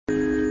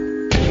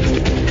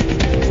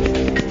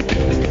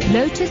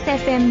Lotus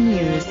FM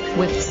News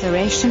with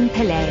Sureshan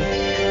Pillay.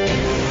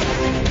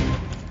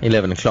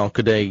 11 o'clock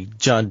today,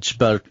 Judge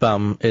Bert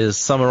Bam is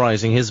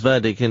summarizing his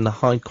verdict in the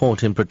High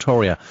Court in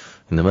Pretoria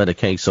in the murder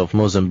case of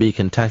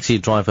Mozambican taxi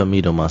driver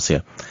Mido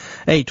Macia.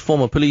 8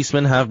 former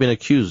policemen have been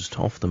accused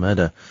of the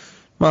murder.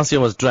 Macia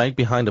was dragged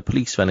behind a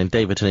police van in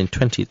Daveyton in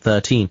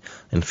 2013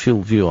 in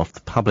full view of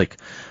the public.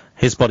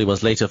 His body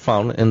was later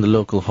found in the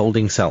local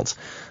holding cells.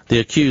 The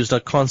accused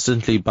are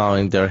constantly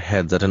bowing their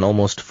heads at an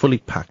almost fully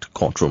packed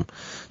courtroom.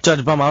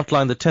 Judge Bam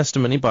outlined the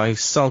testimony by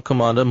Cell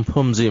Commander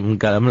Mpumzi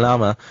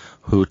Mgalamlama,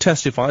 who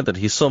testified that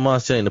he saw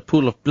Macia in a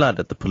pool of blood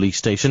at the police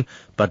station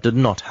but did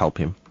not help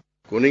him.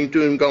 According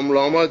to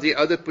Mgalamlama, the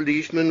other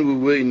policemen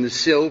who were in the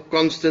cell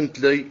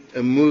constantly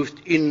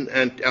moved in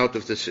and out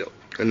of the cell.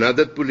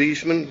 Another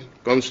policeman,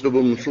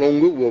 Constable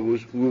Mhlongo,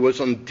 who was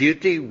on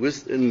duty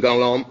with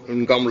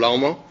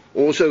Mgalamlama,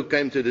 also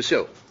came to the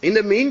cell. In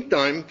the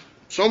meantime,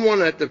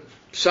 someone had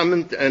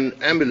summoned an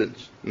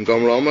ambulance.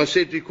 Mgalamlama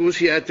said because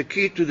he had the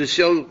key to the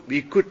cell,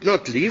 he could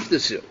not leave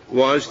the cell,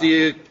 whilst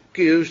the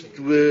accused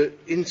were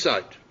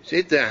inside. He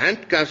said the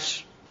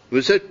handcuffs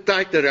were so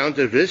tight around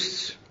the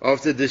wrists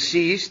of the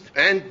deceased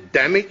and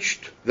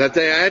damaged that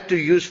they had to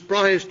use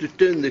pliers to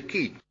turn the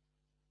key.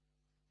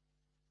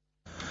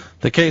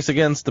 The case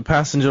against the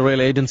Passenger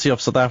Rail Agency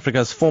of South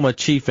Africa's former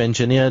chief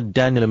engineer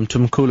Daniel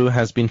Mthimkhulu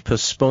has been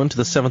postponed to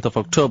the 7th of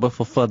October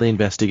for further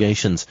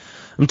investigations.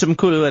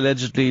 Mthimkhulu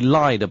allegedly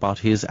lied about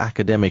his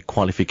academic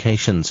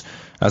qualifications.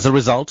 As a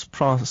result,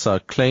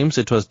 PRASA claims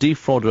it was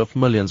defrauded of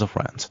millions of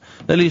rands.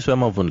 Leliswe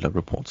Mavundla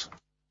reports.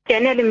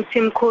 Daniel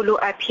Mthimkhulu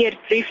appeared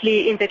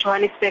briefly in the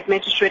Johannesburg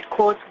Magistrate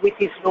Court with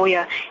his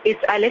lawyer.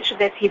 It's alleged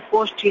that he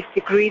forged his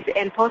degrees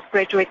and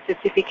postgraduate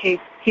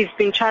certificates. He's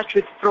been charged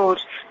with fraud.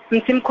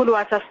 Mthimkhulu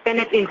was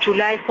suspended in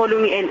July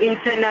following an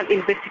internal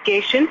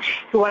investigation.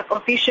 He was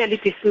officially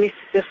dismissed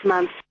this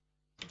month.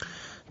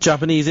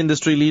 Japanese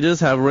industry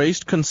leaders have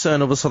raised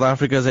concern over South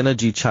Africa's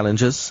energy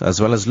challenges, as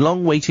well as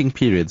long waiting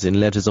periods in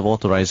letters of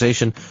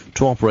authorization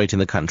to operate in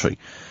the country.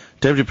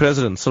 Deputy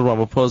President Cyril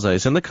Ramaphosa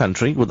is in the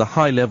country with a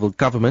high-level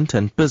government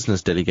and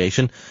business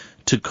delegation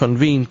to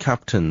convene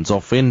captains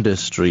of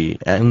industry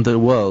and the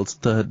world's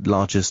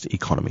third-largest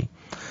economy.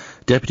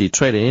 Deputy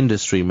Trade and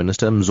Industry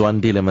Minister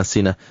Mzwandile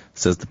Masina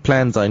says the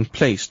plans are in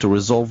place to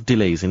resolve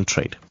delays in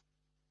trade.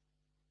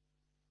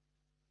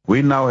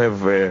 We now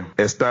have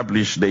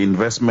established the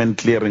Investment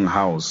Clearing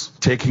House,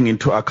 taking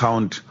into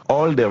account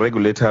all the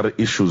regulatory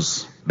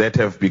issues that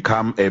have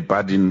become a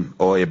burden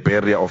or a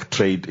barrier of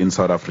trade in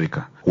South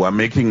Africa. We are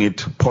making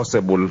it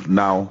possible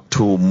now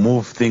to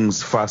move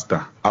things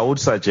faster. I would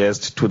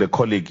suggest to the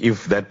colleague,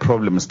 if that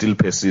problem still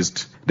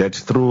persists, that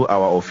through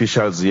our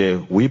officials here,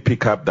 we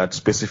pick up that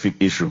specific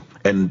issue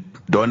and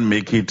don't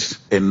make it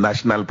a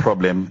national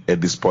problem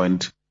at this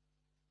point.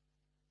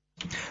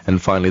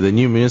 And finally, the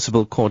new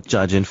municipal court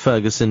judge in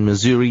Ferguson,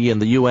 Missouri in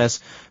the U.S.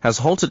 has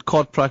halted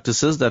court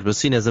practices that were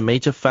seen as a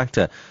major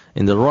factor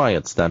in the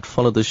riots that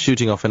followed the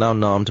shooting of an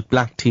unarmed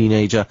black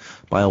teenager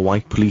by a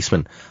white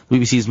policeman.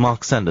 BBC's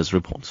Mark Sanders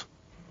reports.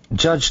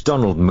 Judge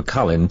Donald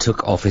McCullin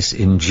took office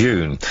in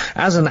June.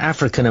 As an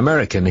African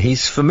American,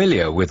 he's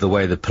familiar with the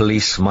way the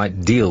police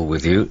might deal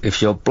with you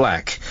if you're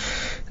black.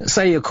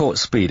 Say you're caught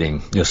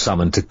speeding. You're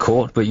summoned to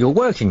court, but you're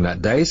working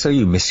that day, so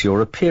you miss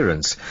your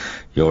appearance.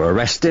 You're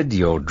arrested,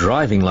 your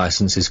driving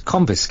license is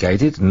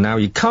confiscated, and now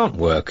you can't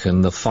work,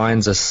 and the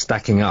fines are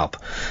stacking up.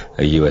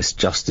 A U.S.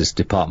 Justice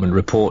Department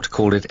report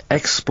called it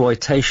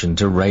exploitation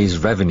to raise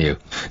revenue.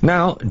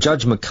 Now,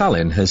 Judge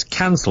McCullin has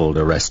cancelled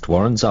arrest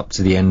warrants up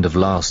to the end of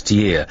last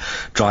year.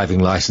 Driving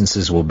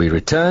licenses will be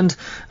returned,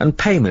 and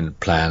payment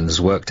plans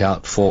worked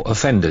out for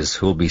offenders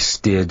who will be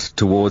steered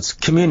towards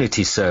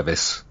community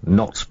service,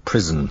 not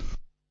prison.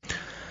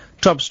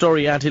 Top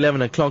story at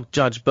 11 o'clock,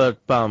 Judge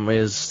Bert Bam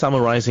is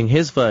summarizing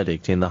his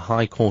verdict in the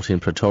High Court in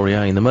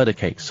Pretoria in the murder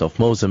case of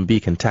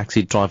Mozambican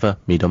taxi driver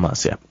Mido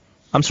Macia.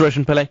 I'm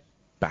Sureshan Pillay,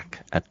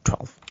 back at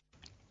 12.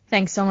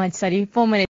 Thanks so much, Sadi. 4 minutes.